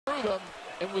through them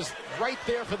and was right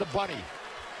there for the bunny.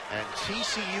 And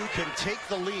TCU can take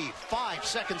the lead. 5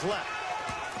 seconds left.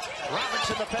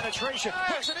 Robinson, the penetration.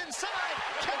 Puts it inside.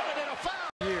 Counted in a foul.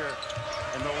 Here,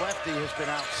 and the lefty has been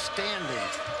outstanding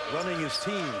running his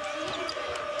team.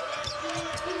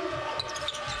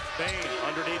 Bain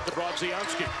underneath the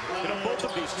Brodzianski. Both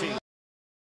of these teams.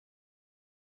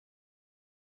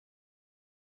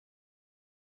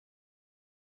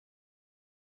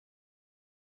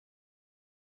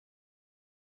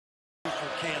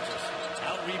 For Kansas,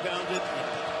 out-rebounded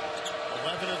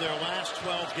 11 of their last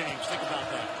 12 games. Think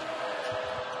about that.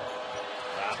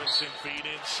 Robinson feed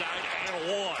inside and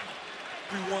one.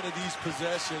 Every one of these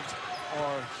possessions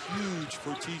are huge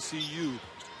for TCU.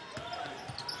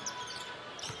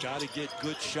 Got to get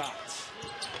good shots.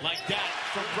 Like that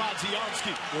from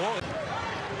Brodzianski.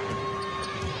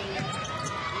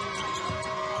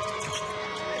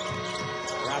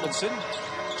 Robinson.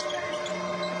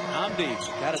 Hamdi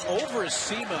got it over his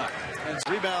Sema. And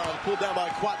Rebound pulled down by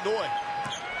Kwatnoi.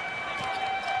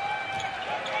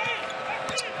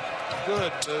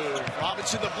 Good move.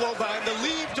 Robinson the blow by and the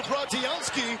lead to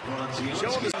Brodzianski.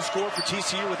 Showing the score for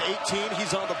TCU with 18.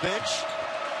 He's on the bench.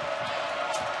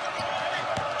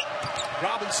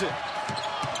 Robinson.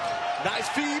 Nice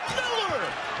feed. Miller.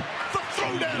 The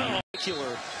throwdown.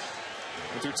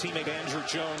 With their teammate Andrew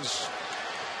Jones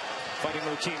fighting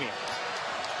leukemia.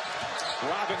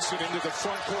 Robinson into the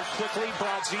front court quickly.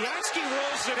 Brodzianski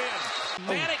rolls it in.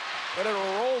 Manic, but it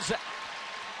rolls out.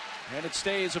 And it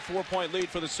stays a 4-point lead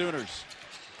for the Sooners.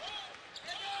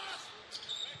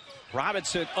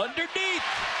 Robinson underneath.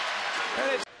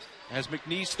 And as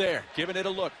McNeese there, giving it a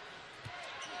look.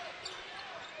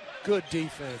 Good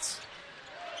defense.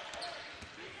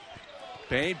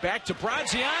 Bain back to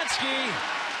Brodzianski.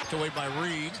 Away by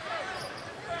Reed.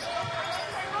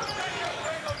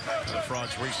 The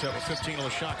Frogs reset with 15 on the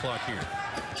shot clock here.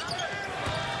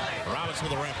 Robinson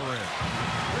with a wrapper in.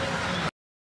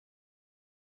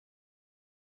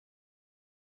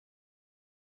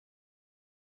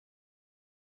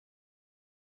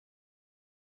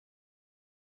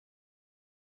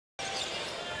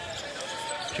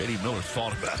 J.D. Miller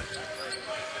thought about it.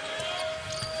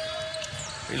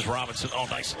 Here's Robinson. Oh,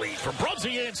 nice lead from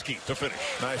Brodzianski to finish.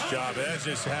 Nice job. That's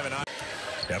just having.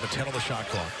 Down to 10 on the shot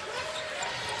clock.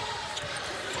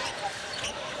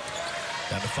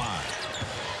 Down to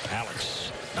 5.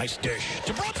 Alex. Nice dish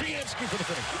to Brodzianski for the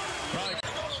finish. Right.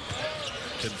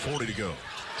 10:40 to go.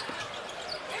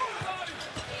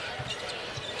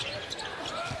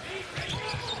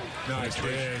 Nice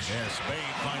dish. Yes,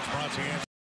 Bain finds Brodzianski.